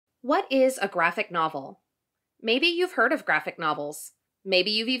What is a graphic novel? Maybe you've heard of graphic novels. Maybe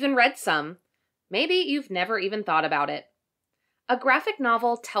you've even read some. Maybe you've never even thought about it. A graphic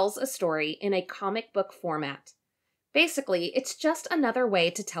novel tells a story in a comic book format. Basically, it's just another way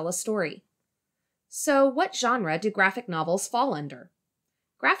to tell a story. So, what genre do graphic novels fall under?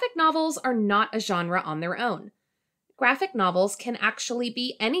 Graphic novels are not a genre on their own. Graphic novels can actually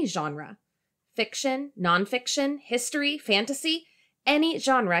be any genre. Fiction, nonfiction, history, fantasy, any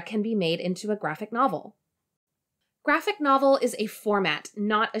genre can be made into a graphic novel. Graphic novel is a format,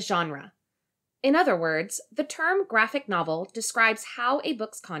 not a genre. In other words, the term graphic novel describes how a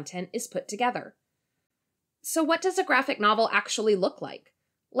book's content is put together. So what does a graphic novel actually look like?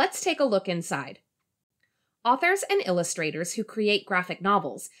 Let's take a look inside. Authors and illustrators who create graphic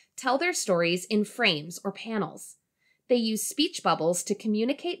novels tell their stories in frames or panels. They use speech bubbles to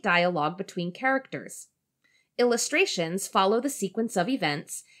communicate dialogue between characters. Illustrations follow the sequence of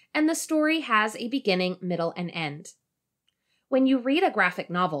events, and the story has a beginning, middle, and end. When you read a graphic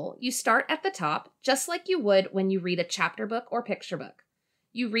novel, you start at the top just like you would when you read a chapter book or picture book.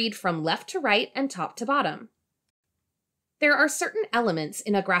 You read from left to right and top to bottom. There are certain elements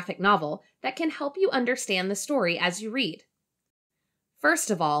in a graphic novel that can help you understand the story as you read.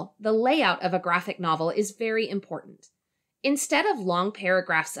 First of all, the layout of a graphic novel is very important. Instead of long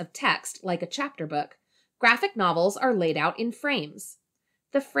paragraphs of text like a chapter book, graphic novels are laid out in frames.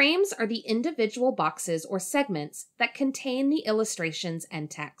 The frames are the individual boxes or segments that contain the illustrations and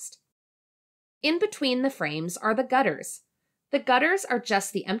text. In between the frames are the gutters. The gutters are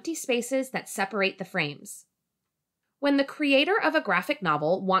just the empty spaces that separate the frames. When the creator of a graphic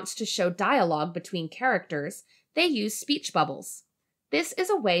novel wants to show dialogue between characters, they use speech bubbles. This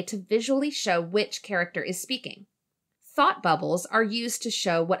is a way to visually show which character is speaking. Thought bubbles are used to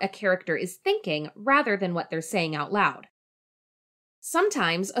show what a character is thinking rather than what they're saying out loud.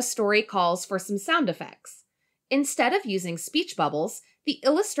 Sometimes a story calls for some sound effects. Instead of using speech bubbles, the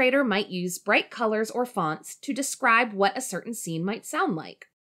illustrator might use bright colors or fonts to describe what a certain scene might sound like.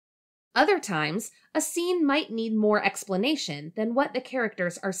 Other times, a scene might need more explanation than what the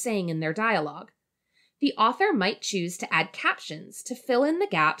characters are saying in their dialogue. The author might choose to add captions to fill in the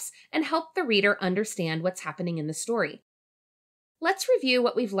gaps and help the reader understand what's happening in the story. Let's review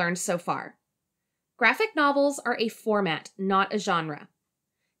what we've learned so far. Graphic novels are a format, not a genre.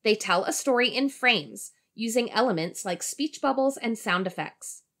 They tell a story in frames, using elements like speech bubbles and sound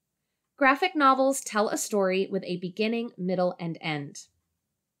effects. Graphic novels tell a story with a beginning, middle, and end.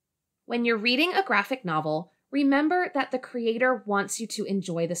 When you're reading a graphic novel, remember that the creator wants you to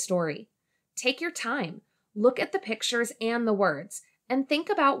enjoy the story. Take your time, look at the pictures and the words, and think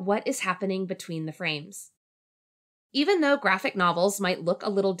about what is happening between the frames. Even though graphic novels might look a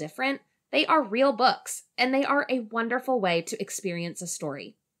little different, they are real books, and they are a wonderful way to experience a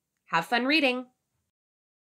story. Have fun reading!